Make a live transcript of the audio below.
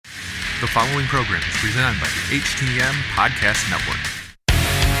The following program is presented by the HTM Podcast Network.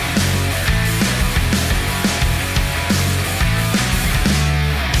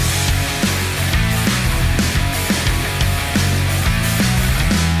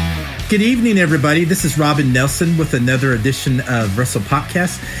 Good evening, everybody. This is Robin Nelson with another edition of Wrestle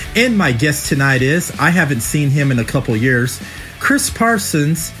Podcast. And my guest tonight is, I haven't seen him in a couple years, Chris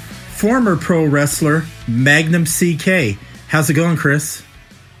Parsons, former pro wrestler, Magnum CK. How's it going, Chris?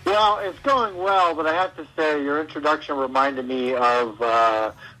 Well, it's going well, but I have to say your introduction reminded me of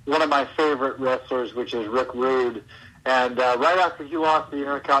one of my favorite wrestlers, which is Rick Rude. And right after he lost the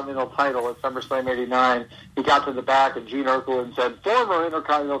Intercontinental title at SummerSlam 89, he got to the back and Gene Okerlund said, former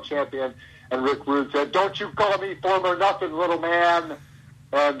Intercontinental Champion. And Rick Rude said, don't you call me former nothing, little man.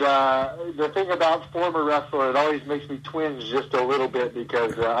 And the thing about former wrestler, it always makes me twinge just a little bit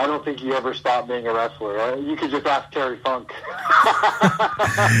because I don't think he ever stopped being a wrestler. You could just ask Terry Funk.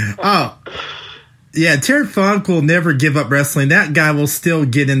 Oh, yeah, Terry Funk will never give up wrestling. That guy will still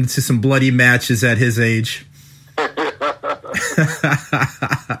get into some bloody matches at his age.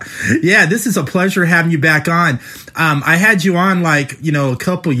 Yeah, this is a pleasure having you back on. I had you on a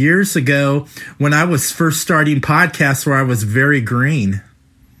couple years ago when I was first starting podcasts where I was very green.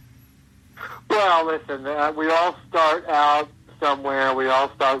 Well, listen, we all start out somewhere. We all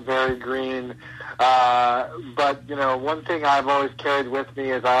start very green. But, one thing I've always carried with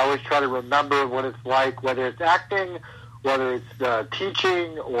me is I always try to remember what it's like, whether it's acting, whether it's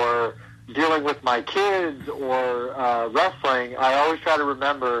teaching, or dealing with my kids, or wrestling. I always try to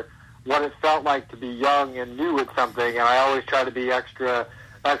remember what it felt like to be young and new at something, and I always try to be extra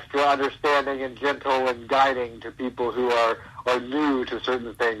understanding and gentle and guiding to people who are new to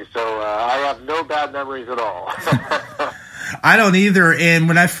certain things. So I have no bad memories at all. I don't either. And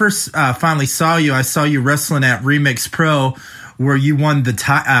when I first finally saw you wrestling at Remix Pro, where you won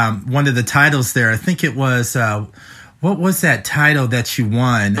the one of the titles there. I think it was what was that title that you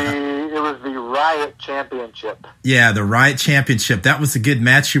won? It was the Riot Championship. Yeah, the Riot Championship. That was a good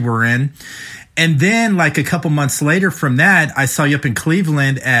match you were in. And then, a couple months later from that, I saw you up in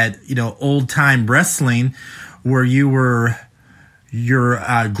Cleveland at Old Time Wrestling, where you were your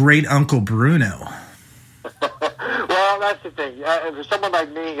great uncle Bruno. Well, that's the thing. For someone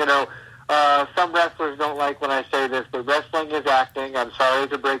like me, some wrestlers don't like when I say this, but wrestling is acting. I'm sorry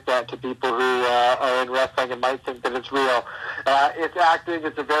to break that to people who are in wrestling and might think that it's real. It's acting.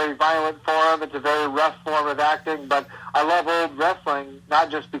 It's a very violent form. It's a very rough form of acting. But I love old wrestling, not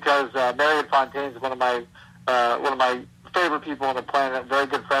just because Marion Fontaine is one of my favorite people on the planet, a very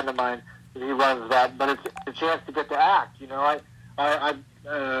good friend of mine. He runs that, but it's a chance to get to act. I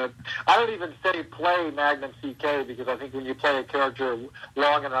don't even say play Magnum CK because I think when you play a character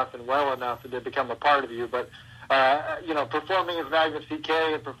long enough and well enough, they become a part of you. But performing as Magnum CK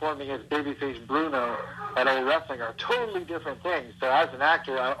and performing as Babyface Bruno at old wrestling are totally different things. So as an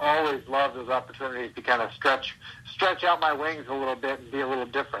actor, I always love those opportunities to kind of stretch out my wings a little bit and be a little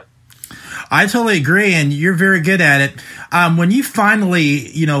different. I totally agree, and you're very good at it. When you finally,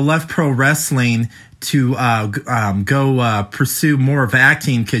 left pro wrestling to go pursue more of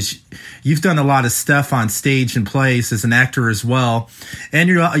acting, because you've done a lot of stuff on stage and plays as an actor as well, and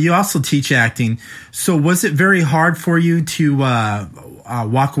you also teach acting. So was it very hard for you to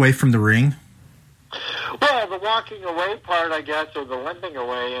walk away from the ring? Well, the walking away part, I guess, or the limping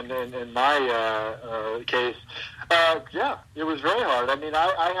away in my case, yeah, it was very hard. I mean,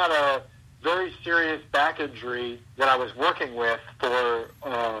 I had a very serious back injury that I was working with for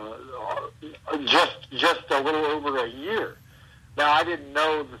just a little over a year. Now, I didn't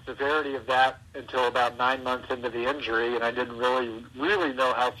know the severity of that until about 9 months into the injury, and I didn't really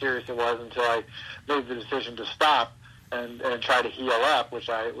know how serious it was until I made the decision to stop and try to heal up, which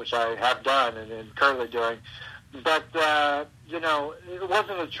I have done and currently doing. But it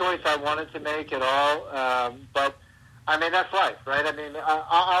wasn't a choice I wanted to make at all. But I mean, that's life, right? I mean,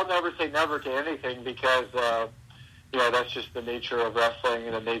 I'll never say never to anything because that's just the nature of wrestling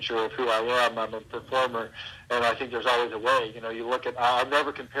and the nature of who I am. I'm a performer, and I think there's always a way. You look at, I'll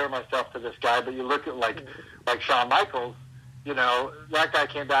never compare myself to this guy, but you look at like Shawn Michaels. That guy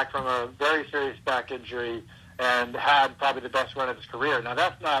came back from a very serious back injury and had probably the best run of his career. Now,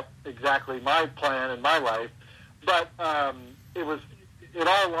 that's not exactly my plan in my life, but it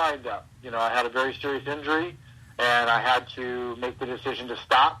all lined up. I had a very serious injury, and I had to make the decision to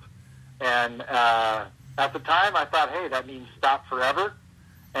stop. And at the time, I thought, hey, that means stop forever.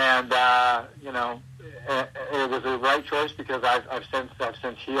 And it was the right choice because I've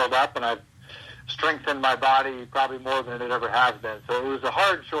since healed up, and I've strengthened my body probably more than it ever has been. So it was a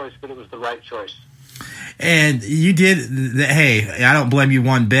hard choice, but it was the right choice. And you did that. Hey, I don't blame you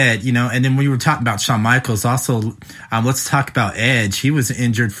one bit, you know. And then when you were talking about Shawn Michaels, also, let's talk about Edge. He was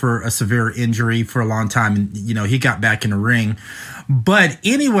injured for a severe injury for a long time, and you know he got back in the ring. But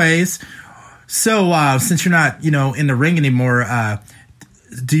anyways, so since you're not, you know, in the ring anymore,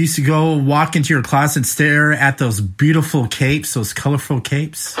 do you used to go walk into your closet and stare at those beautiful capes, those colorful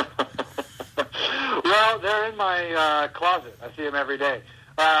capes? Well, they're in my closet. I see them every day.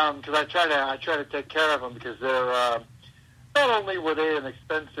 Because I try to take care of them because they're not only were they an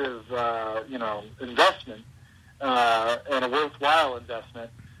expensive investment and a worthwhile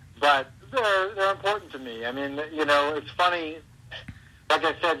investment, but they're important to me. I mean, you know, it's funny. Like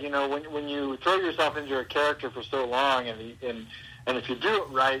I said, you know, when you throw yourself into a character for so long, and if you do it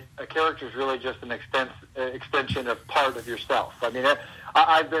right, a character is really just an extension of part of yourself. I mean,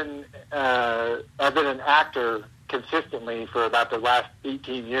 I've been an actor consistently for about the last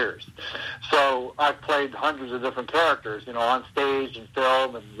 18 years. So I've played hundreds of different characters, you know, on stage and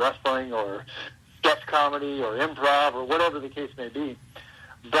film and wrestling or sketch comedy or improv or whatever the case may be.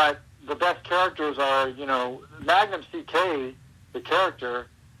 But the best characters are, you know, Magnum CK, the character,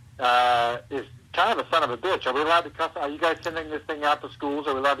 is kind of a son of a bitch. Are we allowed to cuss? Are you guys sending this thing out to schools?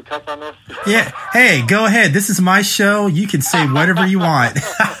 Are we allowed to cuss on this? Yeah. Hey, go ahead. This is my show. You can say whatever you want.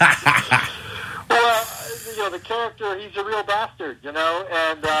 Well, you know, the character, he's a real bastard, you know,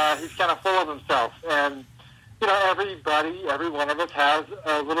 and he's kind of full of himself. And, you know, every one of us has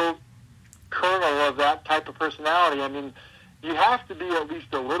a little kernel of that type of personality. I mean, you have to be at least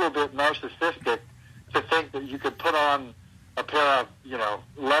a little bit narcissistic to think that you could put on a pair of, you know,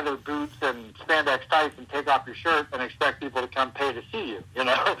 leather boots and spandex tights and take off your shirt and expect people to come pay to see you, you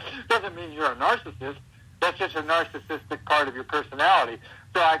know. Doesn't mean you're a narcissist. That's just a narcissistic part of your personality.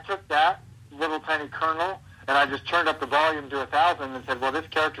 So I took that little tiny kernel and I just turned up the volume to 1,000 and said, well, this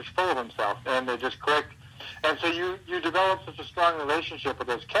character's full of himself. And they just clicked. And so you develop such a strong relationship with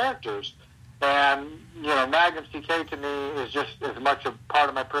those characters. And, you know, Magnum CK to me is just as much a part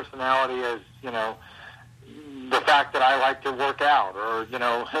of my personality as, you know, the fact that I like to work out, or, you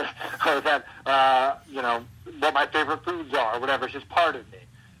know, or that, you know, what my favorite foods are, or whatever. It's just part of me.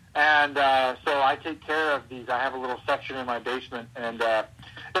 And so I take care of these. I have a little section in my basement, and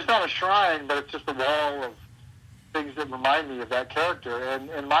it's not a shrine, but it's just a wall of things that remind me of that character. And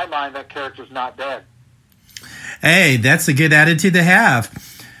in my mind, that character's not dead. Hey, that's a good attitude to have.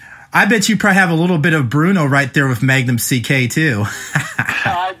 I bet you probably have a little bit of Bruno right there with Magnum CK, too.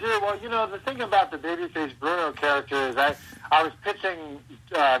 I do. Well, you know, the thing about the babyface Bruno character is I was pitching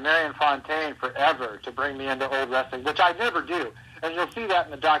Marion Fontaine forever to bring me into old wrestling, which I never do. And you'll see that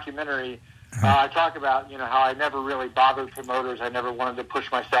in the documentary. I talk about, you know, how I never really bothered promoters. I never wanted to push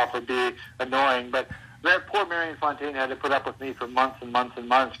myself or be annoying. But that poor Marion Fontaine had to put up with me for months and months and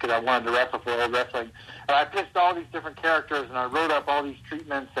months because I wanted to wrestle for old wrestling. And I pitched all these different characters, and I wrote up all these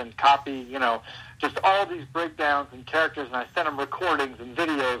treatments and copy, you know, just all these breakdowns and characters, and I sent him recordings and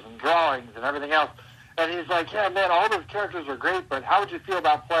videos and drawings and everything else. And he's like, yeah, man, all those characters are great, but how would you feel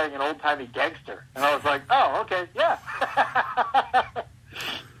about playing an old-timey gangster? And I was like, oh, okay, yeah.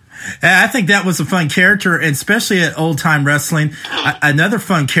 I think that was a fun character, and especially at Old Time Wrestling. Another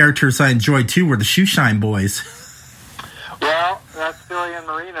fun characters I enjoyed, too, were the Shoeshine Boys. Well, that's Billy and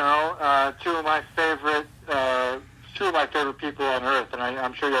Marino, two of my favorite people on earth, and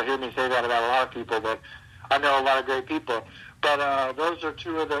I'm sure you'll hear me say that about a lot of people, but I know a lot of great people. But those are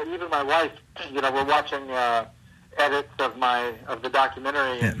two of the, even my wife, you know, we're watching edits of the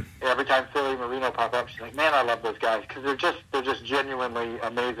documentary, and every time Philly and Marino pop up, she's like, man, I love those guys, because they're just genuinely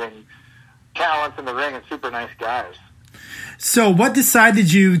amazing talents in the ring and super nice guys. So what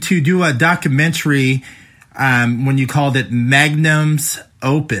decided you to do a documentary when you called it Magnum's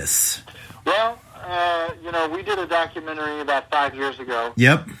Opus? Well, you know, we did a documentary about 5 years ago.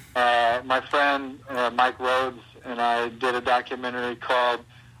 Yep. My friend Mike Rhodes and I did a documentary called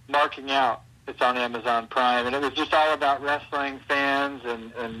Marking Out. It's on Amazon Prime, and it was just all about wrestling fans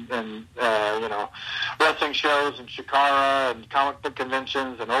and you know, wrestling shows and Shikara and comic book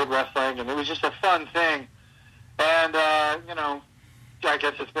conventions and old wrestling, and it was just a fun thing. And you know, I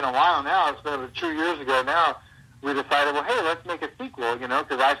guess it's been a while now. It's been about 2 years ago now. We decided, well, hey, let's make a sequel, you know,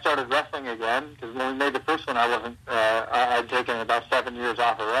 because I started wrestling again. Because when we made the first one, I wasn't. I'd taken about 7 years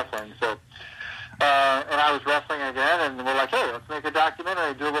off of wrestling, so. And I was wrestling again, and we're like, hey, let's make a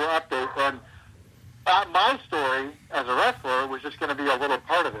documentary, do a little update. And my story as a wrestler was just going to be a little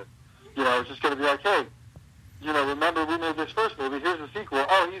part of it. You know, it was just going to be like, hey, you know, remember we made this first movie, here's the sequel.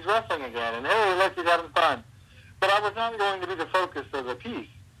 Oh, he's wrestling again, and hey, look, he's having fun. But I was not going to be the focus of the piece.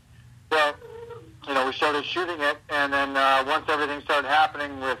 Well, we started shooting it, and then once everything started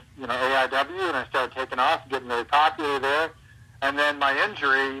happening with, AIW, and I started taking off, getting really popular there, and then my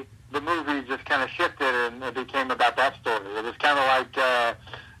injury, the movie just kind of shifted, and it became about that story. It was kind of like,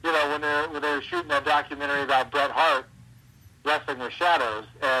 when they were shooting that documentary about Bret Hart, Wrestling with Shadows,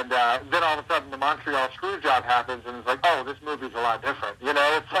 and then all of a sudden the Montreal Screwjob happens, and it's like, oh, this movie's a lot different.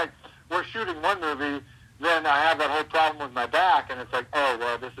 It's like we're shooting one movie, then I have that whole problem with my back, and it's like, oh,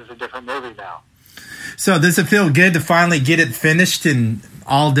 well, this is a different movie now. So does it feel good to finally get it finished and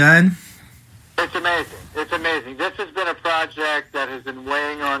all done? It's amazing. It's amazing. This has been a project that has been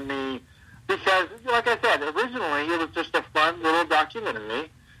weighing on me because, like I said, originally it was just a fun little documentary,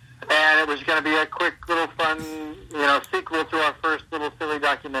 and it was going to be a quick little fun, sequel to our first little silly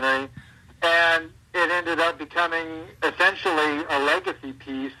documentary, and it ended up becoming essentially a legacy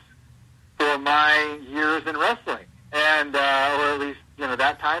piece for my years in wrestling, and or at least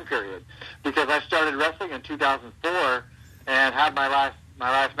that time period, because I started wrestling in 2004 and had my last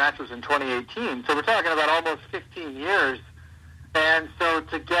match was in 2018. So we're talking about almost 15 years. And so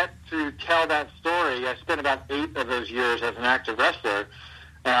to get to tell that story, I spent about 8 of those years as an active wrestler.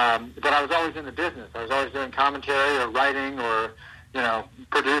 But I was always in the business. I was always doing commentary or writing or,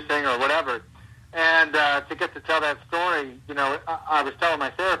 producing or whatever. And to get to tell that story, I was telling my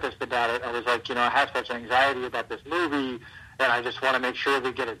therapist about it. I was like, I have such anxiety about this movie, and I just want to make sure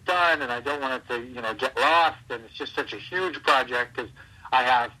we get it done, and I don't want it to, get lost. And it's just such a huge project because I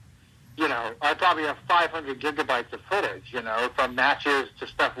have, I probably have 500 gigabytes of footage, from matches to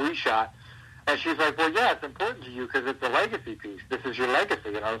stuff we shot. And she's like, well, yeah, it's important to you because it's a legacy piece. This is your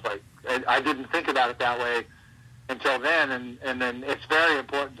legacy. And I was like, I didn't think about it that way until then, and then it's very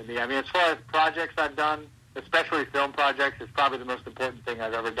important to me. I mean, as far as projects I've done, especially film projects, it's probably the most important thing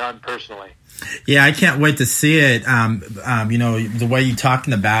I've ever done personally. Yeah, I can't wait to see it. The way you're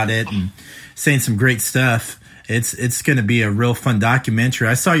talking about it and saying some great stuff. It's going to be a real fun documentary.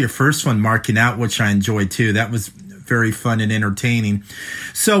 I saw your first one, Marking Out, which I enjoyed too. That was very fun and entertaining.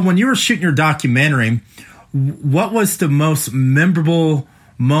 So when you were shooting your documentary, what was the most memorable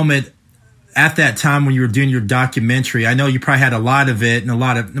moment at that time when you were doing your documentary? I know you probably had a lot of it,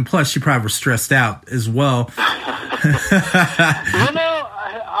 and plus you probably were stressed out as well. I'll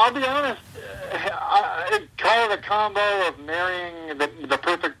be honest. I call it a combo of marrying the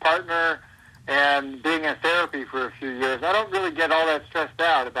perfect partner and being in therapy for a few years. I don't really get all that stressed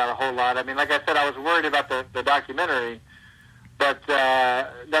out about a whole lot. I mean, like I said, I was worried about the documentary, but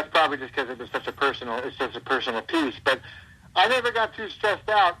that's probably just because it's such a personal piece. But I never got too stressed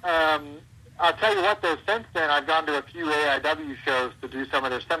out. I'll tell you what, though, since then, I've gone to a few AIW shows to do some of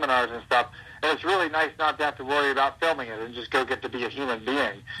their seminars and stuff, and it's really nice not to have to worry about filming it and just go get to be a human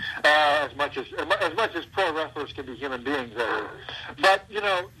being, as much as pro wrestlers can be human beings. But,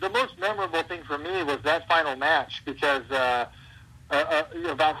 the most memorable thing for me was that final match, because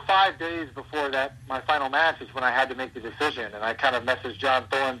about 5 days before my final match is when I had to make the decision, and I kind of messaged John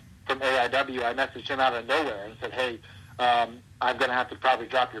Thorne from AIW. I messaged him out of nowhere and said, hey, I'm going to have to probably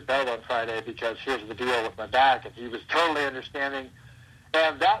drop your belt on Friday because here's the deal with my back. And he was totally understanding.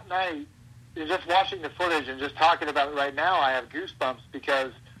 And that night, just watching the footage and just talking about it right now, I have goosebumps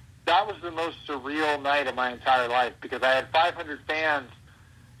because that was the most surreal night of my entire life, because I had 500 fans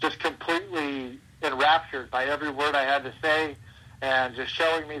just completely enraptured by every word I had to say and just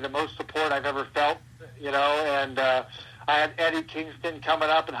showing me the most support I've ever felt, and I had Eddie Kingston coming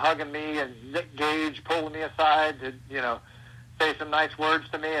up and hugging me, and Nick Gage pulling me aside to, say some nice words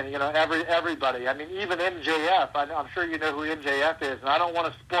to me, and, everybody. I mean, even MJF. I'm sure you know who MJF is, and I don't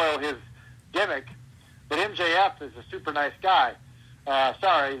want to spoil his gimmick, but MJF is a super nice guy.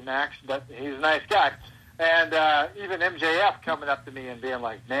 Sorry, Max, but he's a nice guy. And even MJF coming up to me and being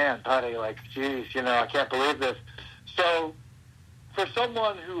like, man, buddy, like, geez, I can't believe this. So for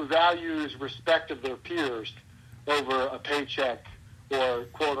someone who values respect of their peers over a paycheck or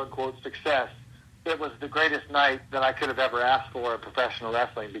quote-unquote success, it was the greatest night that I could have ever asked for in professional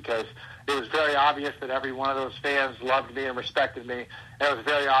wrestling, because it was very obvious that every one of those fans loved me and respected me, and it was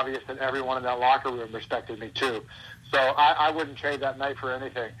very obvious that everyone in that locker room respected me too. So I wouldn't trade that night for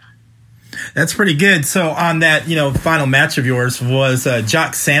anything. That's pretty good. So on that, final match of yours, was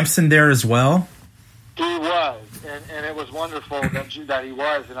Jock Sampson there as well? He was, and it was wonderful that he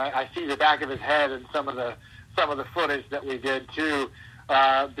was, and I see the back of his head in some of the footage that we did too,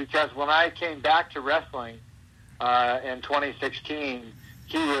 because when I came back to wrestling in 2016,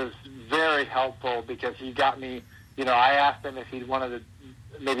 he was very helpful, because he got me, I asked him if he wanted to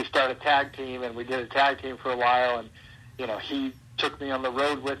maybe start a tag team, and we did a tag team for a while, and he took me on the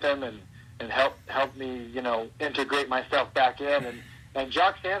road with him and helped me integrate myself back in, And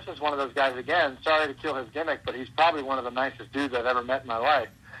Jock Sampson's one of those guys, again, sorry to kill his gimmick, but he's probably one of the nicest dudes I've ever met in my life.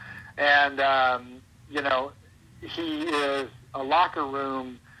 And, he is a locker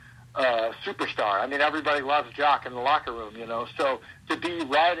room superstar. I mean, everybody loves Jock in the locker room, So to be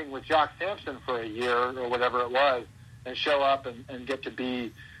riding with Jock Sampson for a year or whatever it was and show up and get to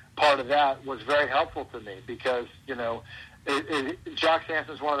be part of that was very helpful to me because, Jock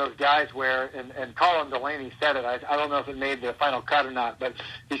Sampson's one of those guys where, and Colin Delaney said it, I don't know if it made the final cut or not, but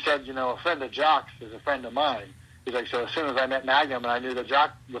he said, a friend of Jock's is a friend of mine. He's like, so as soon as I met Magnum and I knew that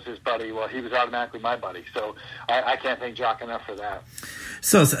Jock was his buddy, well, he was automatically my buddy. So I can't thank Jock enough for that.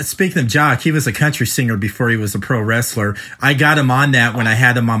 So speaking of Jock, he was a country singer before he was a pro wrestler. I got him on that when I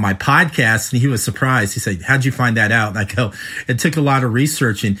had him on my podcast, and he was surprised. He said, how'd you find that out? And I go, it took a lot of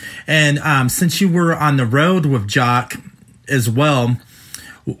researching. And since you were on the road with Jock as well,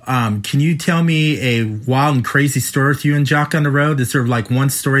 can you tell me a wild and crazy story with you and Jock on the road? Is there like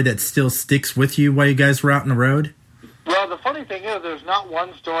one story that still sticks with you while you guys were out on the road? Well, the funny thing is there's not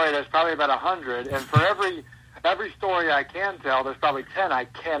one story. There's probably about 100. And for every story I can tell, there's probably 10 I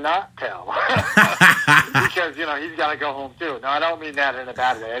cannot tell. Because, he's got to go home too. No, I don't mean that in a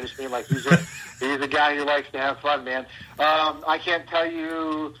bad way. I just mean like he's a guy who likes to have fun, man. I can't tell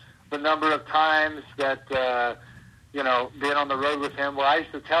you the number of times that, being on the road with him, where I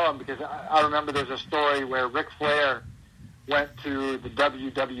used to tell him, because I remember there's a story where Ric Flair went to the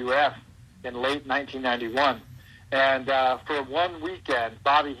WWF in late 1991. And for one weekend,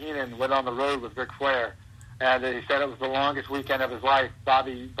 Bobby Heenan went on the road with Ric Flair. And he said it was the longest weekend of his life.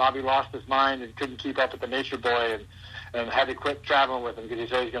 Bobby lost his mind and couldn't keep up with the Nature Boy and had to quit traveling with him because he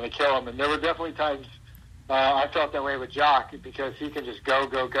said he's going to kill him. And there were definitely times I felt that way with Jock because he can just go,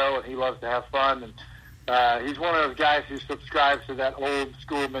 and he loves to have fun. And he's one of those guys who subscribes to that old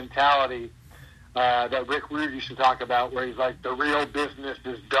school mentality that Rick Rude used to talk about, where he's like, the real business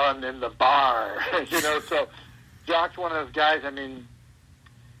is done in the bar. So Jock's one of those guys. I mean,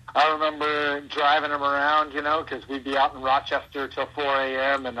 I remember driving him around, because we'd be out in Rochester till 4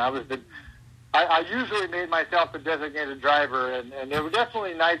 a.m. and I usually made myself the designated driver, and there were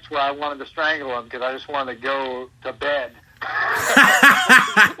definitely nights where I wanted to strangle him because I just wanted to go to bed.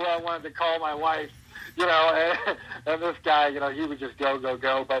 Where I wanted to call my wife, and this guy, he would just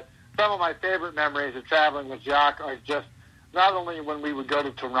go. But some of my favorite memories of traveling with Jock are just not only when we would go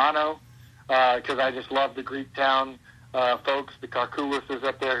to Toronto, because I just love the Greektown folks, the Karkoulises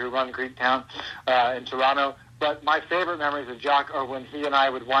up there who run Greektown in Toronto. But my favorite memories of Jock are when he and I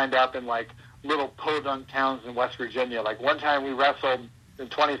would wind up in like little podunk towns in West Virginia. Like one time we wrestled in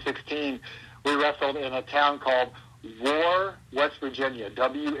 2016, we wrestled in a town called War, West Virginia,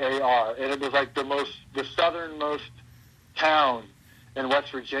 W-A-R, and it was like the southernmost town in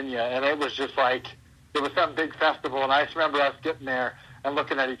West Virginia, and it was just like, it was some big festival, and I just remember us getting there and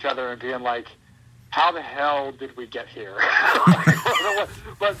looking at each other and being like, how the hell did we get here?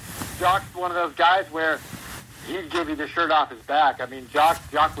 But Jock's one of those guys where he'd give you the shirt off his back. I mean, Jock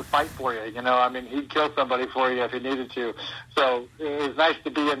would fight for you, I mean, he'd kill somebody for you if he needed to. So it was nice to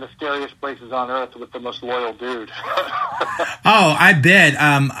be in the scariest places on earth with the most loyal dude. Oh, I bet.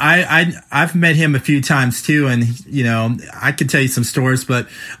 I've met him a few times too, and I could tell you some stories, but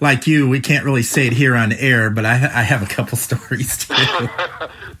like you, we can't really say it here on air. But I have a couple stories too.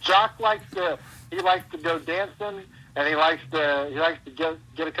 Jock likes to go dancing. And he likes to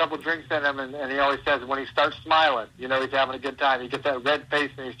get a couple drinks in him, and he always says when he starts smiling, he's having a good time. He gets that red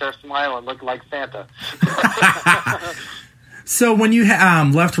face and he starts smiling, looking like Santa. So when you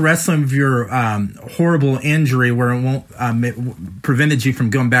left wrestling with your horrible injury, where it prevented you from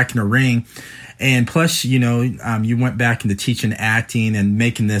going back in the ring, and plus, you went back into teaching acting and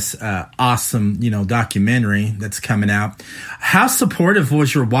making this awesome, documentary that's coming out. How supportive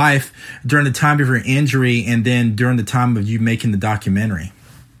was your wife during the time of your injury and then during the time of you making the documentary?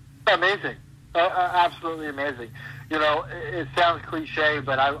 Amazing. Absolutely amazing. It sounds cliche,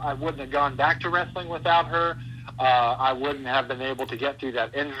 but I wouldn't have gone back to wrestling without her. I wouldn't have been able to get through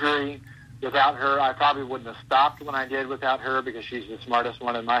that injury without her. I probably wouldn't have stopped when I did without her because she's the smartest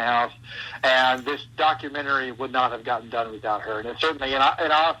one in my house. And this documentary would not have gotten done without her. And it certainly, and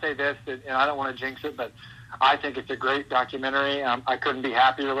I'll say this, and I don't want to jinx it, but I think it's a great documentary. I couldn't be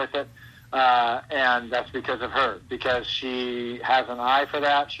happier with it. And that's because of her, because she has an eye for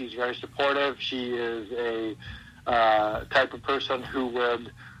that. She's very supportive. She is a type of person who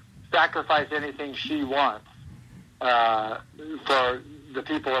would sacrifice anything she wants for the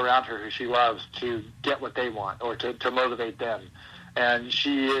people around her who she loves to get what they want or to motivate them. And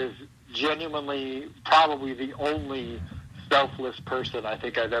she is genuinely probably the only selfless person I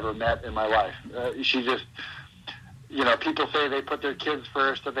think I've ever met in my life. She just, people say they put their kids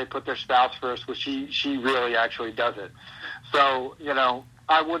first or they put their spouse first, well, she really actually does it. So,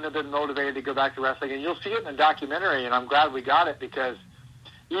 I wouldn't have been motivated to go back to wrestling. And you'll see it in the documentary, and I'm glad we got it, because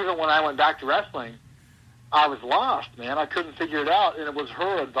even when I went back to wrestling, I was lost, man. I couldn't figure it out, and it was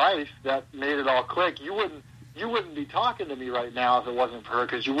her advice that made it all click. You wouldn't be talking to me right now if it wasn't for her,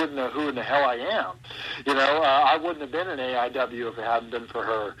 because you wouldn't know who in the hell I am. I wouldn't have been in AIW if it hadn't been for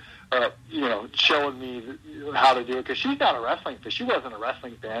her, showing me how to do it, because she's not a wrestling fan. She wasn't a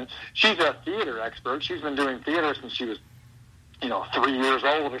wrestling fan. She's a theater expert. She's been doing theater since she was 3 years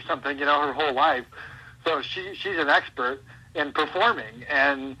old or something, her whole life. So she's an expert in performing,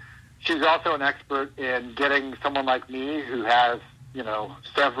 and she's also an expert in getting someone like me who has,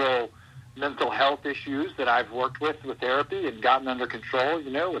 several mental health issues that I've worked with therapy and gotten under control,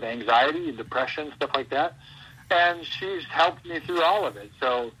 with anxiety and depression, stuff like that. And she's helped me through all of it.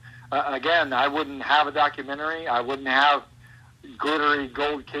 So, again, I wouldn't have a documentary. I wouldn't have glittery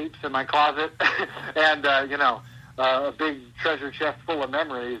gold capes in my closet and, a big treasure chest full of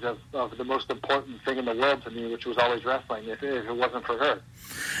memories of the most important thing in the world to me, which was always wrestling, if it wasn't for her.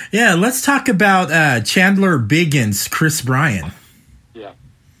 Yeah, let's talk about Chandler Biggins, Chris Bryan. Yeah.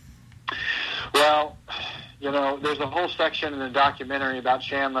 Well, there's a whole section in the documentary about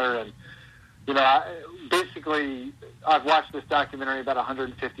Chandler, and, I've watched this documentary about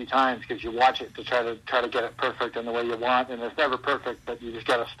 150 times, because you watch it to try to get it perfect in the way you want, and it's never perfect, but you just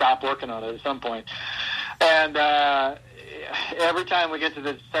got to stop working on it at some point. And every time we get to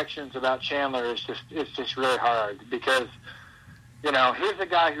the sections about Chandler, it's just really hard, because here's a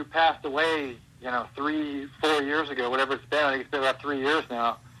guy who passed away 3-4 years ago, whatever it's been. I think it's been about 3 years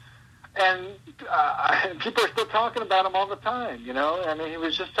now, and people are still talking about him all the time. He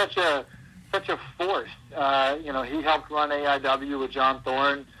was just such a force. He helped run AIW with John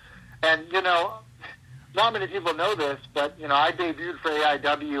Thorne, and not many people know this, but I debuted for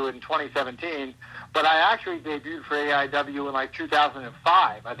AIW in 2017. But I actually debuted for AIW in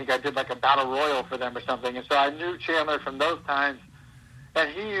 2005. I think I did a battle royal for them or something. And so I knew Chandler from those times. And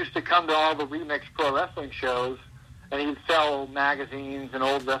he used to come to all the Remix Pro Wrestling shows, and he'd sell magazines and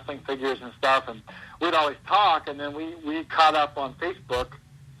old wrestling figures and stuff. And we'd always talk, and then we caught up on Facebook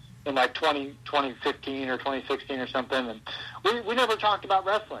in 2015 or 2016 or something. And we never talked about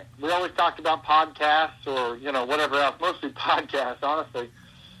wrestling. We always talked about podcasts or, whatever else, mostly podcasts, honestly.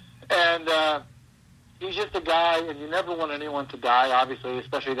 And, he's just a guy, and you never want anyone to die, obviously,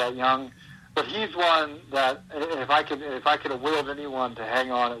 especially that young. But he's one that if I could have willed anyone to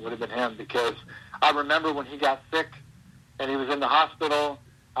hang on, it would have been him, because I remember when he got sick and he was in the hospital,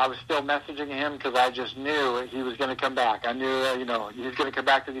 I was still messaging him because I just knew he was going to come back. I knew, he was going to come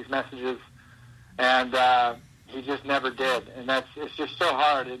back to these messages, and he just never did. And it's just so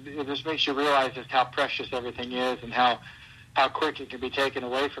hard. It just makes you realize just how precious everything is and how quick it can be taken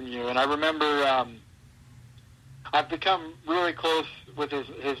away from you. And I remember I've become really close with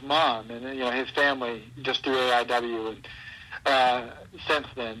his mom and his family just through AIW and since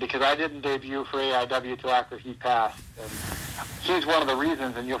then, because I didn't debut for AIW till after he passed. And he's one of the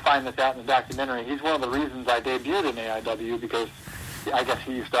reasons, and you'll find this out in the documentary, he's one of the reasons I debuted in AIW, because I guess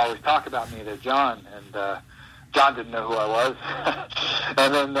he used to always talk about me to John, and John didn't know who I was.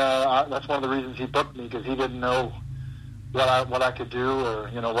 And then that's one of the reasons he booked me, because he didn't know what I could do or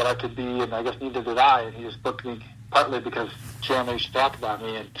what I could be, and I guess neither did I. And he just booked me partly because Chandler used to talk about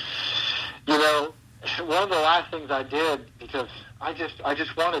me. And one of the last things I did, because I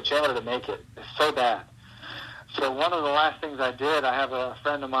just wanted Chandler to make it so bad. So one of the last things I did, I have a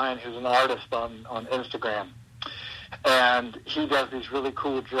friend of mine who's an artist on Instagram, and he does these really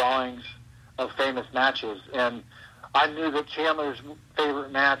cool drawings of famous matches. And I knew that Chandler's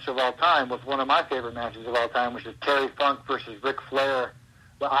favorite match of all time was one of my favorite matches of all time, which is Terry Funk versus Ric Flair,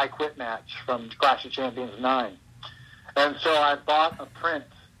 the I Quit match from Clash of Champions 9. And so I bought a print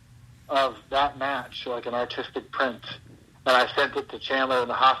of that match, like an artistic print, and I sent it to Chandler in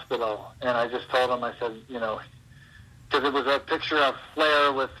the hospital. And I just told him, I said, because it was a picture of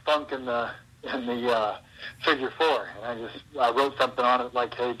Flair with Funk in the figure 4, and I wrote something on it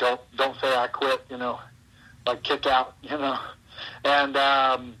like, hey, don't say I quit, like kick out, and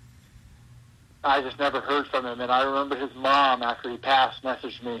I just never heard from him. And I remember his mom, after he passed,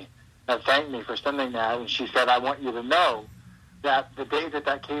 messaged me and thanked me for sending that, and she said, I want you to know that the day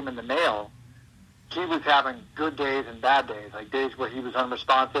that came in the mail, he was having good days and bad days, like days where he was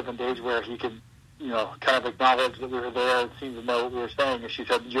unresponsive and days where he could, kind of acknowledge that we were there and seem to know what we were saying. And she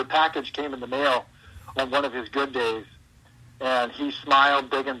said, your package came in the mail on one of his good days, and he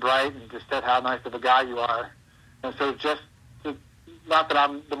smiled big and bright and just said how nice of a guy you are. And so just to not that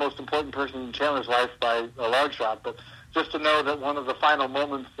I'm the most important person in Chandler's life by a long shot, but just to know that one of the final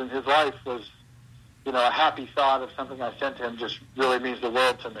moments in his life was, you know, a happy thought of something I sent him just really means the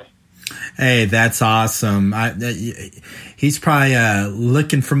world to me. Hey, that's awesome. He's probably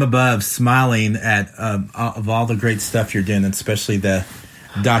looking from above, smiling at of all the great stuff you're doing, especially the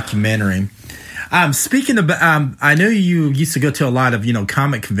documentary. Speaking of, I know you used to go to a lot of, you know,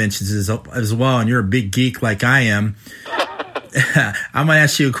 comic conventions as well, and you're a big geek like I am. I'm going to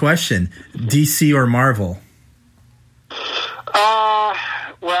ask you a question. DC or Marvel?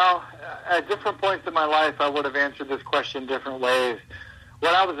 Well, at different points in my life, I would have answered this question different ways.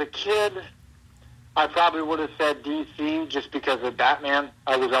 When I was a kid, I probably would have said DC just because of Batman.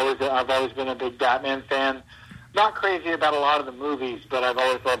 I've always been a big Batman fan. Not crazy about a lot of the movies, but I've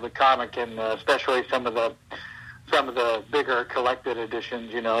always loved the comic, and especially some of the bigger collected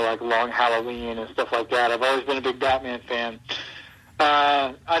editions, you know, like Long Halloween and stuff like that. I've always been a big Batman fan.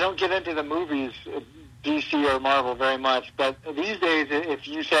 I don't get into the movies, DC or Marvel, very much, but these days, if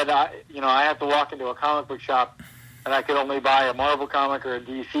you said, I have to walk into a comic book shop and I could only buy a Marvel comic or a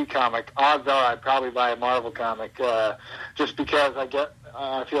DC comic, odds are I'd probably buy a Marvel comic, just because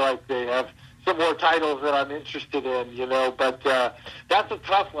I feel like they have some more titles that I'm interested in, you know, but that's a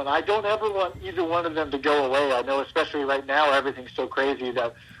tough one. I don't ever want either one of them to go away. I know especially right now everything's so crazy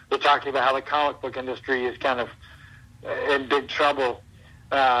that they're talking about how the comic book industry is kind of in big trouble.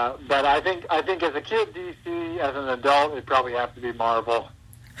 But I think as a kid, DC, as an adult, it'd probably have to be Marvel.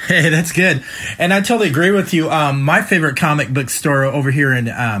 Hey, that's good. And I totally agree with you. My favorite comic book store over here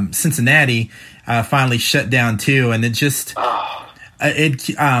in Cincinnati finally shut down too, and it just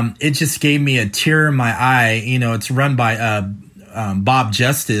it just gave me a tear in my eye. You know, it's run by Bob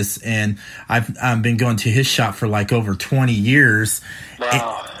Justice, and I've been going to his shop for like over 20 years.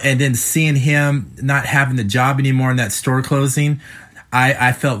 Wow. And then seeing him not having the job anymore in that store closing,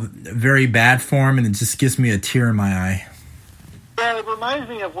 I felt very bad for him, and it just gives me a tear in my eye. Well, it reminds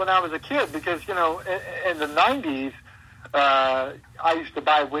me of when I was a kid because, you know, in the 90s, I used to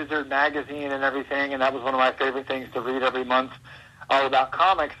buy Wizard magazine and everything, and that was one of my favorite things to read every month, all about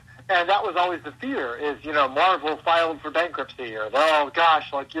comics. And that was always the fear is, you know, Marvel filed for bankruptcy, or, oh,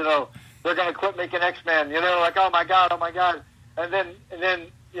 gosh, like, you know, they're going to quit making X-Men, you know, like, oh, my God. And then,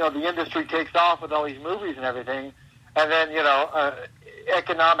 you know, the industry takes off with all these movies and everything, and then, you know,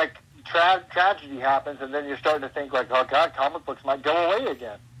 economic tragedy happens, and then you're starting to think like, oh God, comic books might go away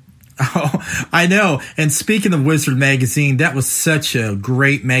again. Oh, I know. And speaking of Wizard magazine, that was such a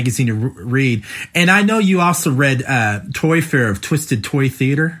great magazine to read. And I know you also read Toy Fair of Twisted Toy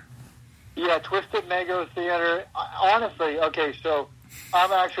Theater. Yeah, Twisted Mego Theater. Honestly, okay, so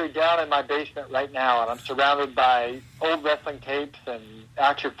I'm actually down in my basement right now, and I'm surrounded by old wrestling tapes and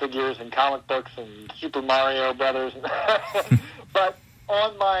action figures and comic books and Super Mario Brothers. But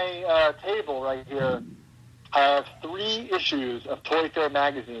on my table right here, I have 3 issues of Toy Fair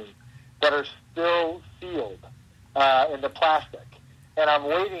magazine that are still sealed in the plastic. And I'm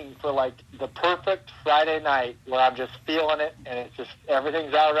waiting for, like, the perfect Friday night where I'm just feeling it and it's just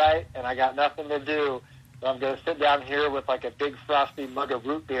everything's all right and I got nothing to do. So I'm going to sit down here with, like, a big frosty mug of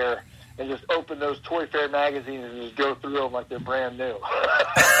root beer and just open those Toy Fair magazines and just go through them like they're brand new.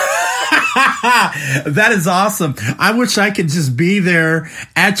 That is awesome. I wish I could just be there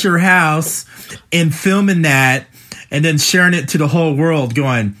at your house and filming that and then sharing it to the whole world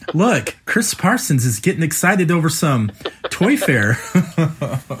going, look, Chris Parsons is getting excited over some Toy Fair.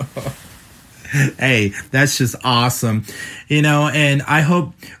 Hey, that's just awesome. You know, and I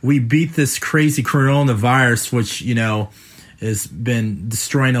hope we beat this crazy coronavirus, which, you know, has been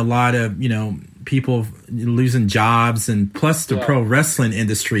destroying a lot of, you know, people losing jobs, and plus the pro wrestling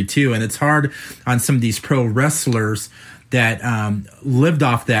industry too. And it's hard on some of these pro wrestlers that lived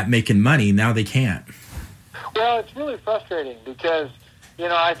off that making money. Now they can't. Well, it's really frustrating because, you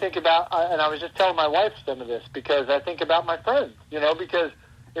know, I think about, and I was just telling my wife some of this because I think about my friends, you know, because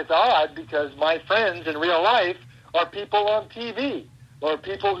it's odd because my friends in real life are people on TV or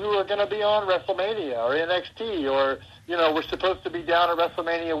people who are going to be on WrestleMania or NXT, or, you know, we're supposed to be down at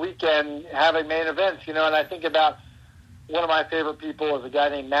WrestleMania weekend having main events, you know, and I think about one of my favorite people is a guy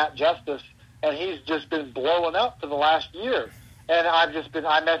named Matt Justice, and he's just been blowing up for the last year. And I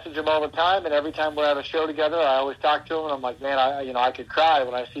message him all the time, and every time we have a show together, I always talk to him, and I'm like, man, I could cry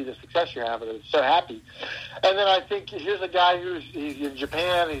when I see the success you're having. I'm so happy. And then I think here's a guy he's in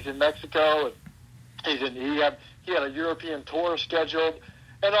Japan, he's in Mexico, and he had a European tour scheduled,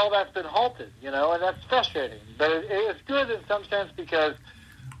 and all that's been halted, you know, and that's frustrating. But it's good in some sense because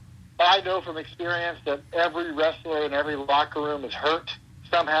I know from experience that every wrestler in every locker room is hurt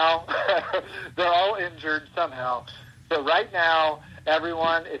somehow. They're all injured somehow. So right now,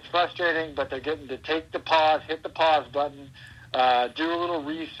 everyone, it's frustrating, but they're getting to take the pause, hit the pause button, do a little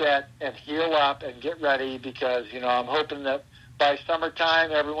reset, and heal up and get ready because, I'm hoping that by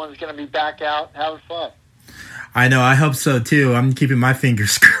summertime, everyone's going to be back out having fun. I know. I hope so, too. I'm keeping my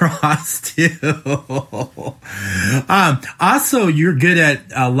fingers crossed, too. Also, you're good at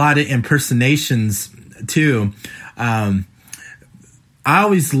a lot of impersonations, too. I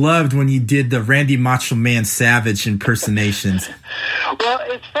always loved when you did the Randy Macho Man Savage impersonations. Well,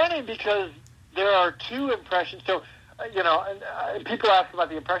 it's funny because there are two impressions. So, people ask about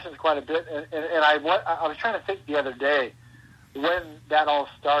the impressions quite a bit, and I was trying to think the other day when that all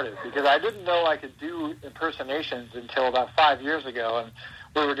started because I didn't know I could do impersonations until about 5 years ago, and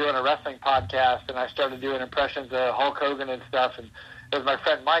we were doing a wrestling podcast, and I started doing impressions of Hulk Hogan and stuff, and it was my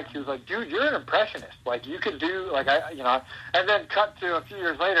friend Mike. He was like, "Dude, you're an impressionist. Like, you can do And then cut to a few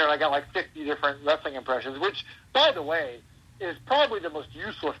years later, and I got like 50 different wrestling impressions, which, by the way, is probably the most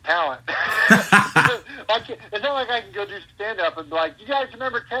useless talent. It's not like I can go do stand-up and be like, "You guys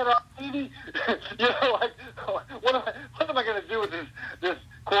remember Ted Armini?" What am I going to do with this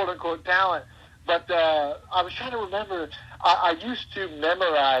quote-unquote talent? But I was trying to remember. I used to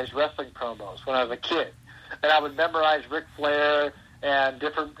memorize wrestling promos when I was a kid, and I would memorize Ric Flair and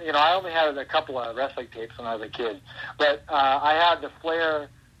different. I only had a couple of wrestling tapes when I was a kid, but I had the Flair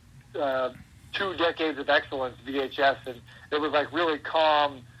 2 Decades of Excellence VHS, and it was like really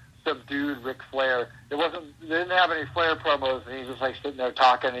calm, subdued Ric Flair. They didn't have any Flair promos, and he's just like sitting there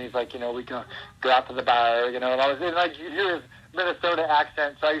talking, and he's like, we can go out to the bar, and you hear his Minnesota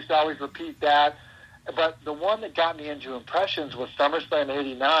accent, so I used to always repeat that. But the one that got me into impressions was SummerSlam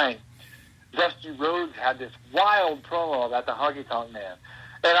 '89. Dusty Rhodes had this wild promo about the Honky Tonk Man,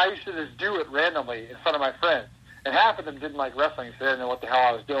 and I used to just do it randomly in front of my friends. And half of them didn't like wrestling, so they didn't know what the hell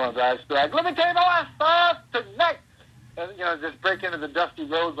I was doing. But I was like, "Let me tell you the last stuff tonight," and just break into the Dusty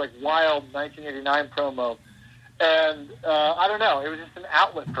Rhodes like wild 1989 promo. And I don't know, it was just an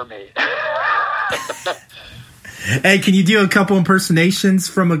outlet for me. Hey, can you do a couple impersonations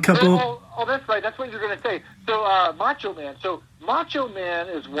from a couple? Oh, that's right. That's what you're going to say. So Macho Man. So Macho Man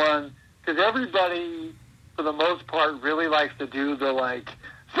is one because everybody, for the most part, really likes to do the like.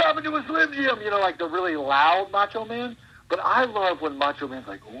 "Stop into a Slim Jim," like the really loud Macho Man. But I love when Macho Man's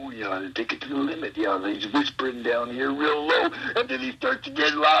like, "Oh, yeah, take it to the limit. Yeah, he's whispering down here real low, and then he starts to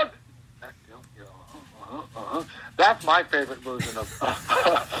get loud." That's my favorite version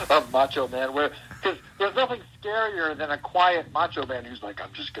of Macho Man, because there's nothing scarier than a quiet Macho Man who's like,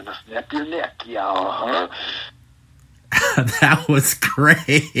 "I'm just going to snap your neck, yeah, That was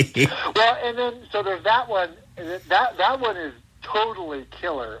great. Well, and then, so there's that one. That one is totally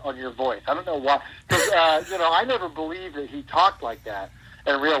killer on your voice. I don't know why, because I never believed that he talked like that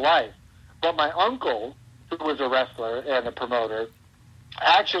in real life. But my uncle, who was a wrestler and a promoter,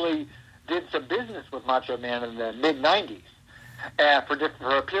 actually did some business with Macho Man in the mid '90s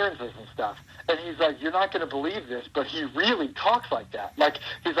for appearances and stuff. And he's like, "You're not going to believe this, but he really talks like that. Like,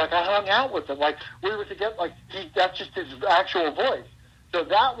 he's like, I hung out with him. Like, we were together. Like, that's just his actual voice." So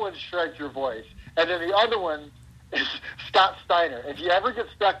that one shreds your voice. And then the other one is Scott Steiner. If you ever get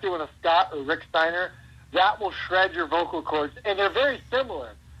stuck doing a Scott or Rick Steiner, that will shred your vocal cords. And they're very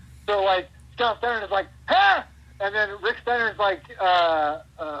similar. So, like, Scott Steiner is like, "Ha!" And then Rick Steiner's like,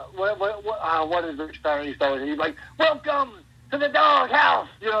 what is Rick Steiner used to always? He's like, "Welcome to the doghouse."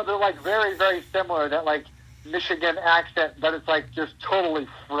 They're like very, very similar. That like Michigan accent, but it's like just totally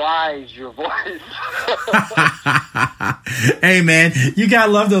fries your voice. Hey man, you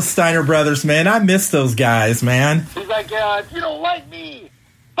gotta love those Steiner brothers, man. I miss those guys, man. He's like, "If you don't like me,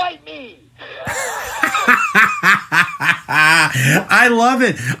 fight me." I love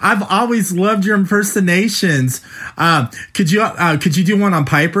it. I've always loved your impersonations. Could you do one on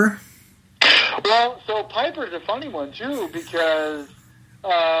Piper? Well, so Piper's a funny one too because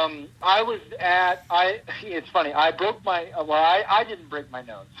it's funny. I broke I didn't break my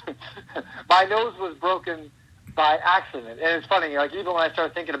nose. My nose was broken by accident, and it's funny. Like even when I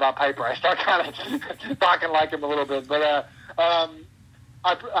start thinking about Piper, I start kind of talking like him a little bit. But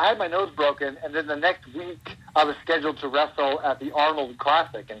I had my nose broken, and then the next week I was scheduled to wrestle at the Arnold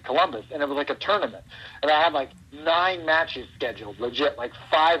Classic in Columbus, and it was like a tournament. And I had like 9 matches scheduled, legit, like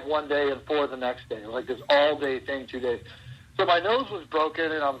 5 one day and 4 the next day. It was like this all-day thing, 2 days. So my nose was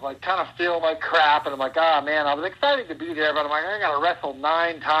broken, and I was like kind of feeling like crap, and I'm like, man, I was excited to be there, but I'm like, I got to wrestle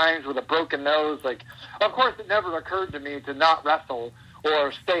 9 times with a broken nose. Like, of course, it never occurred to me to not wrestle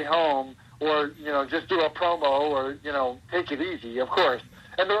or stay home or, just do a promo or, take it easy, of course.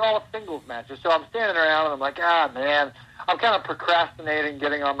 And they're all singles matches. So I'm standing around, and I'm like, man, I'm kind of procrastinating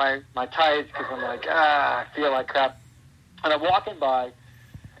getting on my tights because I'm like, I feel like crap. and I'm walking by,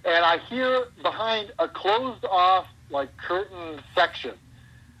 and I hear behind a closed-off, like, curtain section,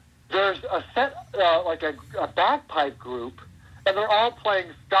 there's a set, like a bagpipe group, and they're all playing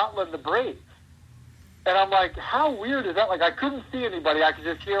Scotland the Brave. And I'm like, how weird is that? Like, I couldn't see anybody. I could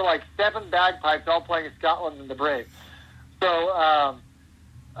just hear, like, 7 bagpipes all playing Scotland and the Brave. So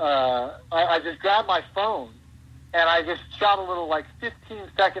I just grabbed my phone, and I just shot a little, like,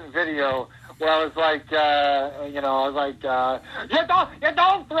 15-second video where I was like, you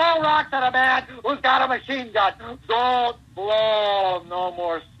don't throw rocks at a man who's got a machine gun. Don't blow no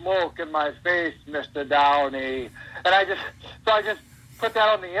more smoke in my face, Mr. Downey. And I just put that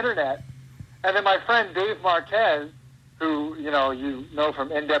on the internet. And then my friend Dave Marquez, who, you know from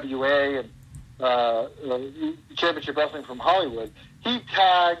NWA and Championship Wrestling from Hollywood, he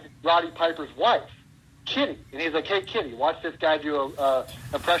tagged Roddy Piper's wife, Kitty. And he's like, hey, Kitty, watch this guy do a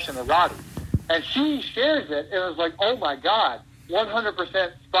impression of Roddy. And she shares it, and it was like, oh, my God,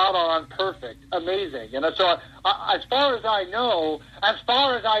 100% spot on, perfect, amazing. And so as far as I know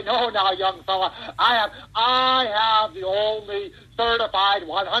now, young fella, I have the only certified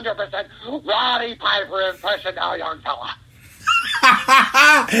 100% Roddy Piper impression now, young fella.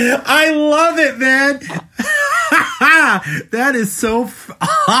 I love it, man. That is so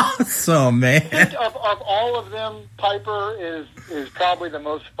awesome, man. I think of all of them, Piper is probably the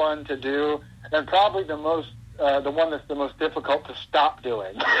most fun to do, and probably the one that's the most difficult to stop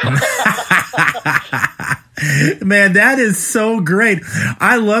doing. Man, that is so great.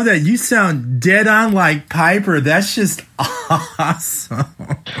 I love that. You sound dead on like Piper. That's just awesome.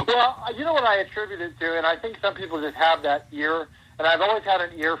 Well, you know what I attribute it to, and I think some people just have that ear, and I've always had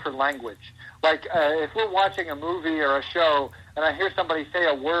an ear for language. Like, if we're watching a movie or a show, and I hear somebody say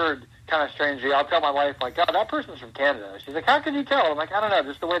a word kind of strangely, I'll tell my wife, like, oh, that person's from Canada. She's like, how can you tell? I'm like, I don't know,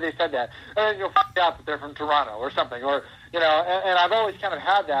 just the way they said that. And then you'll find out that they're from Toronto or something. Or, and I've always kind of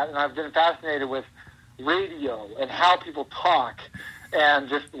had that, and I've been fascinated with radio and how people talk and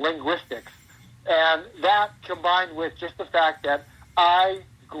just linguistics. And that combined with just the fact that I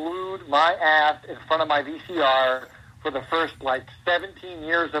glued my ass in front of my VCR for the first, 17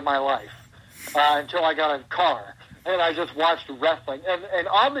 years of my life until I got a car. And I just watched wrestling. And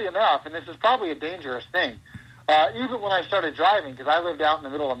oddly enough, and this is probably a dangerous thing, even when I started driving, because I lived out in the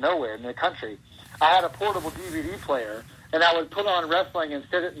middle of nowhere in the country, I had a portable DVD player, and I would put on wrestling and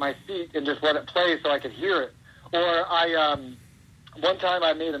sit it in my seat and just let it play so I could hear it. Or one time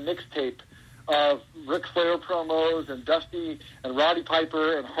I made a mixtape of Ric Flair promos and Dusty and Roddy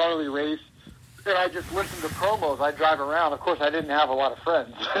Piper and Harley Race, and I just listened to promos. I'd drive around. Of course, I didn't have a lot of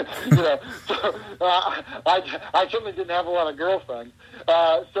friends. So I certainly didn't have a lot of girlfriends.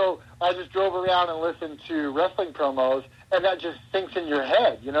 So I just drove around and listened to wrestling promos, and that just sinks in your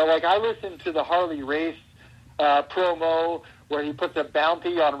head. I listened to the Harley Race promo where he puts a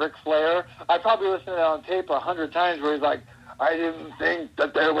bounty on Ric Flair. I probably listened to that on tape 100 times where he's like, I didn't think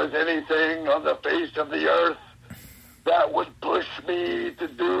that there was anything on the face of the earth that would push me to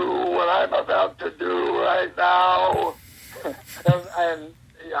do what I'm about to do right now. and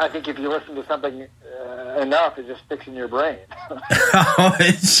I think if you listen to something enough, it just sticks in your brain. Oh,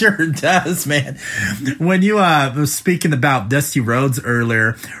 it sure does, man. When you was speaking about Dusty Rhodes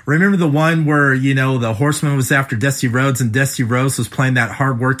earlier, remember the one where, the Horseman was after Dusty Rhodes and Dusty Rhodes was playing that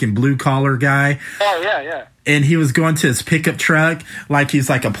hard-working blue-collar guy? Oh, yeah. And he was going to his pickup truck like he's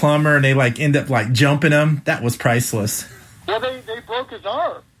like a plumber, and they end up jumping him. That was priceless. Well, they broke his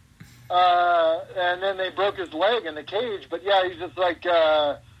arm. And then they broke his leg in the cage. But yeah, he's just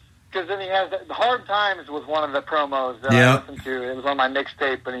because then he has the Hard Times was one of the promos that I listened to. It was on my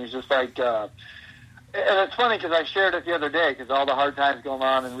mixtape, and he's just and it's funny because I shared it the other day because all the hard times going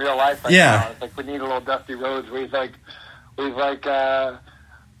on in real life right now. It's like we need a little Dusty Rhodes where he's like, well,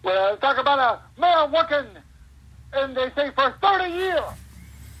 talk about a man working, and they say for 30 years.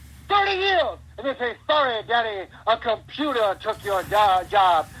 30 years. And they say, sorry, Daddy, a computer took your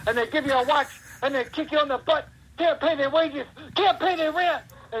job. And they give you a watch, and they kick you on the butt. Can't pay their wages. Can't pay their rent.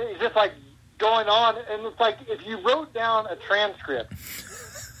 And it's just going on. And it's like if you wrote down a transcript,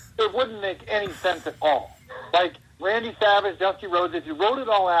 it wouldn't make any sense at all. Like Randy Savage, Dusty Rhodes, if you wrote it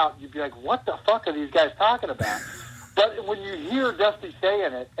all out, you'd be like, what the fuck are these guys talking about? But when you hear Dusty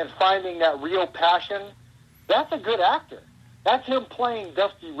saying it and finding that real passion, that's a good actor. That's him playing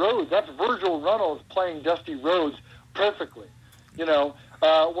Dusty Rhodes. That's Virgil Runnels playing Dusty Rhodes perfectly.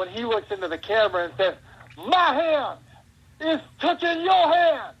 When he looks into the camera and says, my hand is touching your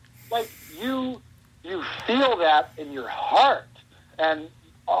hand. You feel that in your heart. And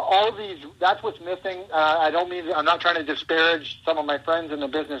all these, that's what's missing. I'm not trying to disparage some of my friends in the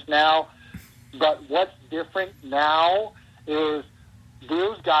business now, but what's different now is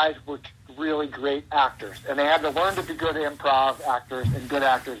those guys were really great actors, and they had to learn to be good improv actors and good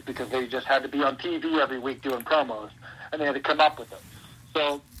actors because they just had to be on TV every week doing promos, and they had to come up with them.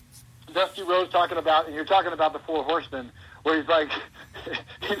 So Dusty Rhodes and you're talking about the Four Horsemen, where he's like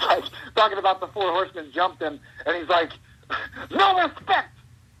talking about the Four Horsemen jumped him, and he's like, no respect,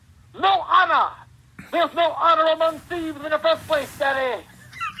 no honor. There's no honor among thieves in the first place, Daddy.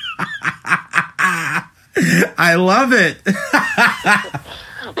 I love it.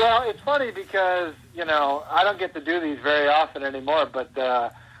 Well, it's funny because, I don't get to do these very often anymore, but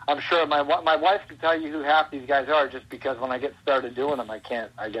I'm sure my wife can tell you who half these guys are just because when I get started doing them, I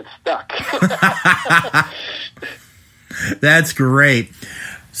get stuck. That's great.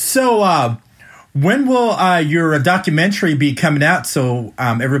 So, when will your documentary be coming out so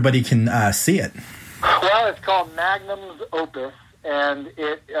everybody can see it? Well, it's called Magnum's Opus, and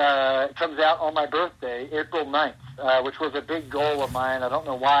it comes out on my birthday, April 9th, which was a big goal of mine. I don't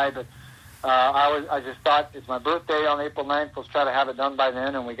know why, but I just thought it's my birthday on April 9th. Let's try to have it done by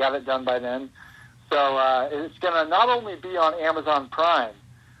then, and we got it done by then. So it's going to not only be on Amazon Prime,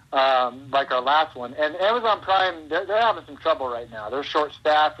 like our last one, and Amazon Prime, they're having some trouble right now. They're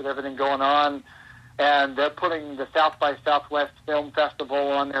short-staffed with everything going on, and they're putting the South by Southwest Film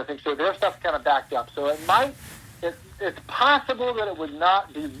Festival on there. I think so. Their stuff's kind of backed up. So it's possible that it would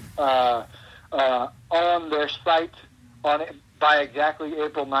not be on their site by exactly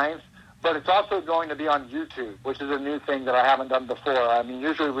April 9th, but it's also going to be on YouTube, which is a new thing that I haven't done before. I mean,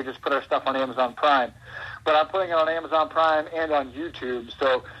 usually we just put our stuff on Amazon Prime, but I'm putting it on Amazon Prime and on YouTube,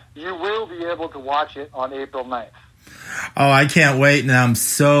 so you will be able to watch it on April 9th. Oh, I can't wait, and I'm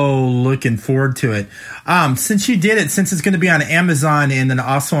so looking forward to it. Since it's going to be on Amazon and then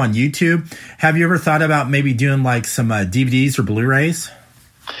also on YouTube, have you ever thought about maybe doing like some DVDs or Blu-rays?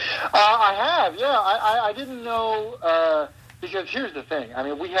 I have, yeah. I didn't know, because here's the thing. I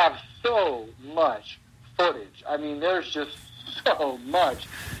mean, we have so much footage. I mean, there's just so much.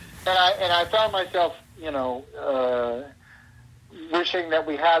 And I found myself, wishing that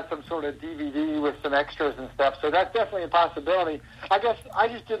we had some sort of DVD with some extras and stuff. So that's definitely a possibility. I guess I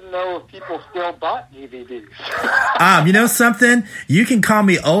just didn't know if people still bought DVDs. You know something? You can call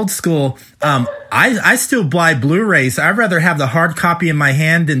me old school. I still buy Blu-rays. I'd rather have the hard copy in my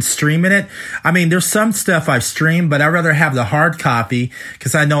hand than streaming it. I mean, there's some stuff I've streamed, but I'd rather have the hard copy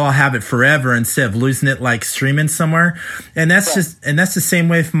because I know I'll have it forever instead of losing it like streaming somewhere. And that's the same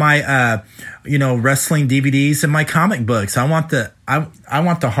way with my wrestling DVDs and my comic books. I want the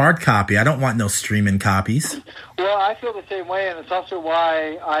hard copy. I don't want no streaming copies. Well, I feel the same way, and it's also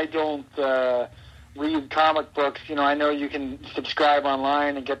why I don't read comic books. I know you can subscribe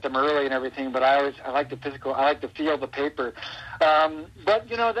online and get them early and everything, but I like the physical. I like to feel the paper. But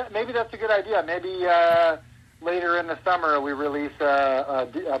maybe that's a good idea. Maybe later in the summer we release a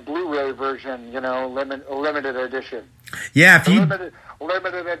Blu-ray version. Limited edition. Yeah, if you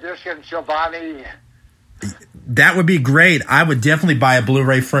limited edition Shivani. That would be great. I would definitely buy a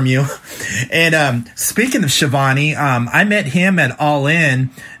Blu-ray from you. And speaking of Shivani, I met him at All In,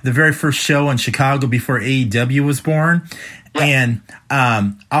 the very first show in Chicago before AEW was born. Yeah. And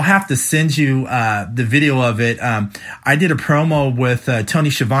I'll have to send you the video of it. I did a promo with Tony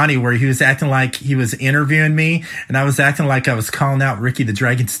Schiavone where he was acting like he was interviewing me, and I was acting like I was calling out Ricky the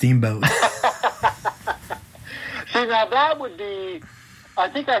Dragon Steamboat. See, now that would be... I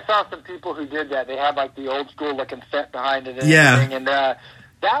think I saw some people who did that. They had like the old school looking set behind it and everything. And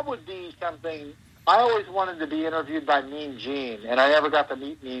that would be something. I always wanted to be interviewed by Mean Gene, and I never got to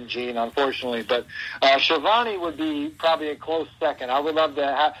meet Mean Gene, unfortunately. But Shivani would be probably a close second. I would love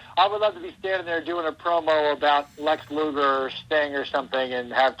to be standing there doing a promo about Lex Luger or Sting or something,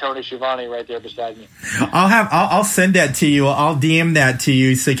 and have Tony Schiavone right there beside me. I'll send that to you. I'll DM that to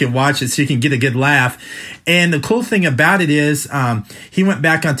you so you can watch it, so you can get a good laugh. And the cool thing about it is, he went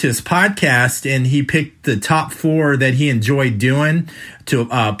back onto his podcast and he picked the top 4 that he enjoyed doing to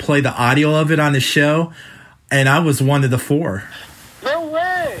play the audio of it on the show, and I was one of the 4. No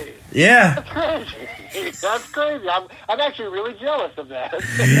way! Yeah, that's crazy. That's crazy. I'm actually really jealous of that.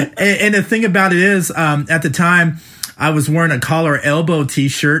 and the thing about it is, at the time, I was wearing a Collar Elbow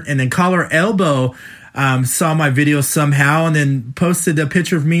T-shirt, and then Collar Elbow saw my video somehow and then posted a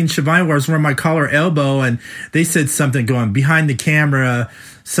picture of me and Shivani where I was wearing my Collar Elbow, and they said something going behind the camera,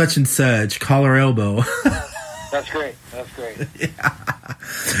 such and such, Collar Elbow. That's great. That's great. Yeah.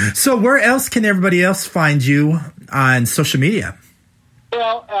 So where else can everybody else find you on social media?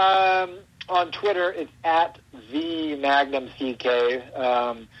 Well, on Twitter, it's at @TheMagnumCK.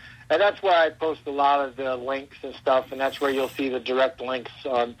 And that's where I post a lot of the links and stuff, and that's where you'll see the direct links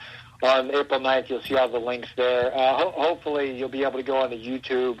on on April 9th. You'll see all the links there. Hopefully you'll be able to go onto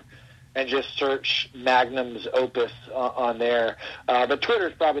YouTube and just search Magnum's Opus on there. But Twitter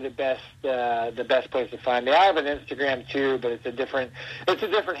is probably the best place to find me. I have an Instagram too, but it's a different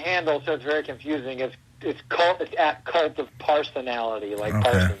handle, so it's very confusing. It's at Cult of Parsonality, like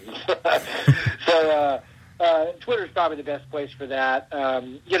Parsons. So Twitter's probably the best place for that.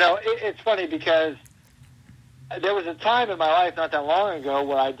 It's funny because there was a time in my life not that long ago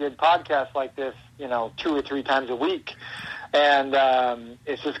where I did podcasts like this, 2 or 3 times a week. And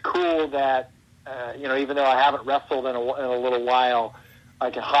it's just cool that, even though I haven't wrestled in a little while, I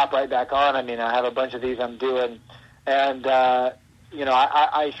can hop right back on. I mean, I have a bunch of these I'm doing. And, I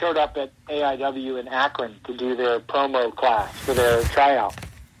showed up at AIW in Akron to do their promo class for their tryout.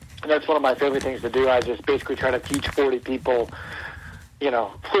 And that's one of my favorite things to do. I just basically try to teach 40 people, 20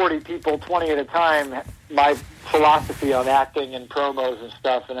 at a time, my philosophy on acting and promos and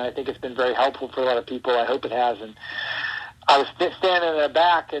stuff. And I think it's been very helpful for a lot of people. I hope it has. And I was standing in the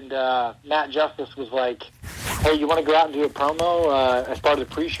back, and Matt Justice was like, "Hey, you want to go out and do a promo as part of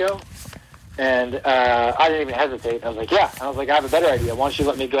the pre-show?" And I didn't even hesitate. I was like, "Yeah." I was like, "I have a better idea. Why don't you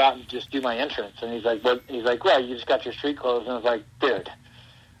let me go out and just do my entrance?" And he's like, "Well, you just got your street clothes." And I was like, "Dude,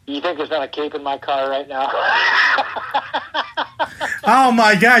 you think there's not a cape in my car right now?" Oh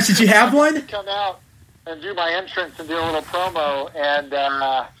my gosh! Did you have one? Come out and do my entrance and do a little promo, and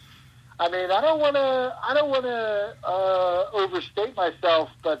I mean, I don't want to overstate myself,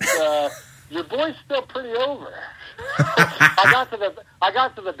 but your boy's still pretty over. I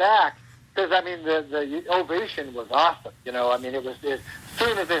got to the back because I mean the ovation was awesome. I mean it as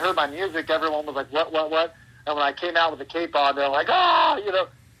soon as they heard my music, everyone was like, what? And when I came out with the cape on, they're like, oh.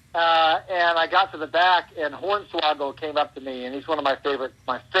 And I got to the back, and Hornswoggle came up to me, and he's one of my favorite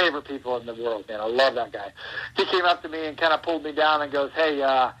people in the world, man. I love that guy. He came up to me and kind of pulled me down and goes, "Hey,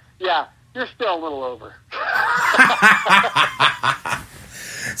 yeah, you're still a little over."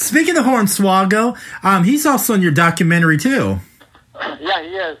 Speaking of Hornswoggle, he's also in your documentary too. Yeah,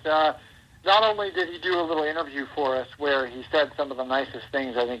 he is. Not only did he do a little interview for us where he said some of the nicest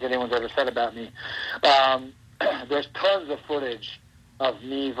things I think anyone's ever said about me, there's tons of footage of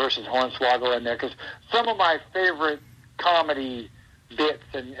me versus Hornswoggle in there, because some of my favorite comedy bits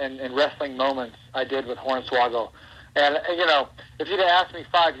and wrestling moments I did with Hornswoggle. And if you'd have asked me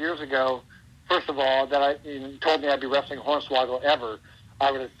 5 years ago, first of all, that you told me I'd be wrestling Hornswoggle ever,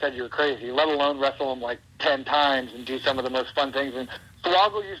 I would have said you're crazy, let alone wrestle him like 10 times and do some of the most fun things. And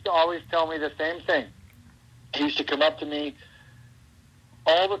Swoggle used to always tell me the same thing. He used to come up to me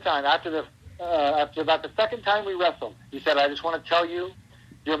all the time after about the second time we wrestled. He said, "I just want to tell you,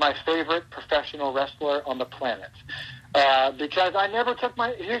 you're my favorite professional wrestler on the planet." Because I never took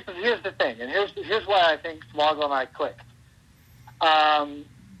my... Here's the thing, and here's why I think Swoggle and I clicked.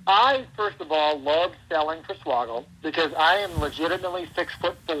 I, first of all, love selling for Swoggle because I am legitimately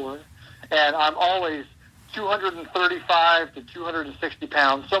 6'4", and I'm always 235 to 260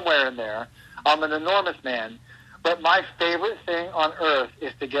 pounds, somewhere in there. I'm an enormous man. But my favorite thing on earth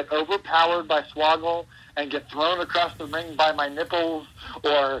is to get overpowered by Swoggle and get thrown across the ring by my nipples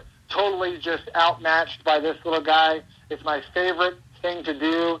or totally just outmatched by this little guy. It's my favorite thing to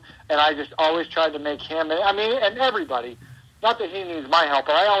do, and I just always tried to make him, and everybody, not that he needs my help,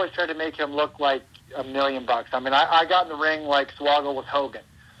 but I always try to make him look like $1 million. I mean, I got in the ring like Swoggle with Hogan.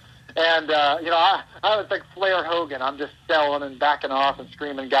 And, I was like Flair Hogan. I'm just selling and backing off and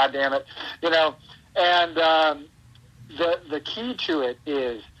screaming, "God damn it," And the key to it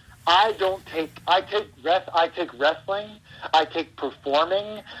is I take wrestling, I take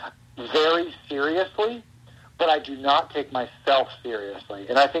performing very seriously, but I do not take myself seriously.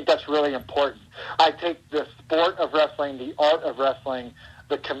 And I think that's really important. I take the sport of wrestling, the art of wrestling,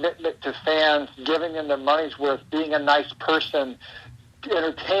 the commitment to fans, giving them their money's worth, being a nice person,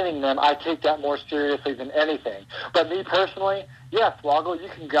 entertaining them. I take that more seriously than anything. But me personally, yeah, Swoggle, you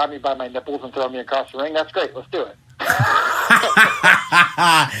can grab me by my nipples and throw me across the ring. That's great. Let's do it.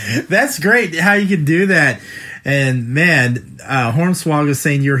 That's great how you can do that. And man, Hornswoggle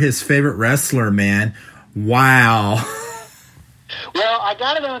saying you're his favorite wrestler, man. Wow. Well, I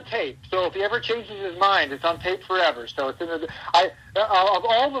got it on tape, so if he ever changes his mind, it's on tape forever. So it's in the. Of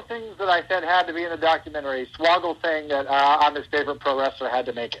all the things that I said had to be in the documentary, Swoggle saying that I'm his favorite pro wrestler had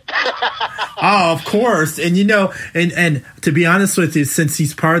to make it. Oh, of course, and and to be honest with you, since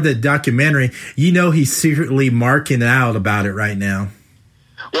he's part of the documentary, he's secretly marking out about it right now.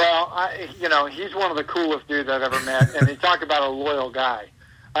 Well, he's one of the coolest dudes I've ever met, and he talk about a loyal guy.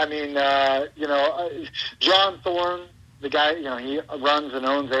 I mean, John Thorne the guy, he runs and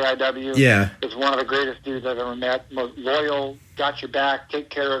owns AIW. Yeah. Is one of the greatest dudes I've ever met. Most loyal, got your back, take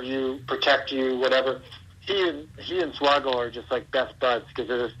care of you, protect you, whatever. He and Swoggle are just like best buds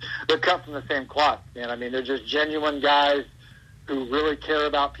because they're cut from the same cloth, man. I mean, they're just genuine guys who really care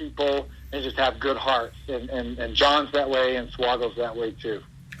about people and just have good hearts. And John's that way, and Swoggle's that way too.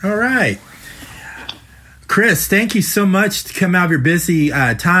 All right. Chris, thank you so much to come out of your busy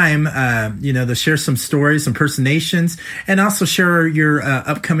time, to share some stories, impersonations, and also share your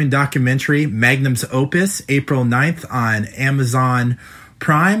upcoming documentary, Magnum's Opus, April 9th on Amazon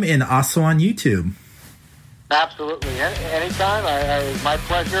Prime and also on YouTube. Absolutely. Anytime. It's my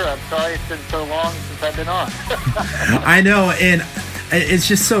pleasure. I'm sorry it's been so long since I've been on. I know, and it's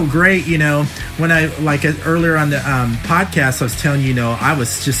just so great, when I, earlier on the podcast, I was telling you, I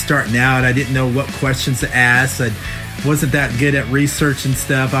was just starting out. I didn't know what questions to ask. I wasn't that good at research and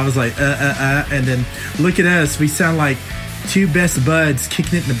stuff. I was like, and then look at us. We sound like two best buds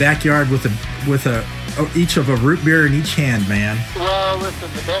kicking it in the backyard with each of a root beer in each hand, man. Well, listen,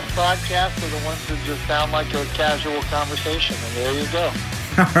 the best podcasts are the ones that just sound like a casual conversation, and there you go.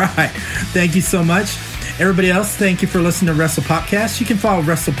 All right. Thank you so much. Everybody else, thank you for listening to WrestlePopcast. You can follow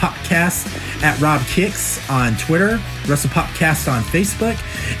WrestlePopcast at Rob Kicks on Twitter, WrestlePopcast on Facebook,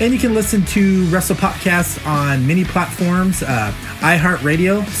 and you can listen to WrestlePopcast on many platforms,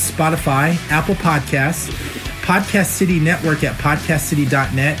 iHeartRadio, Spotify, Apple Podcasts, Podcast City Network at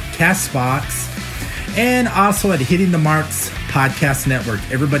podcastcity.net, CastBox, and also at Hitting the Marks Podcast Network.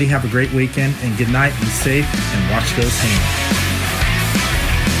 Everybody have a great weekend, and good night, be safe, and watch those hands.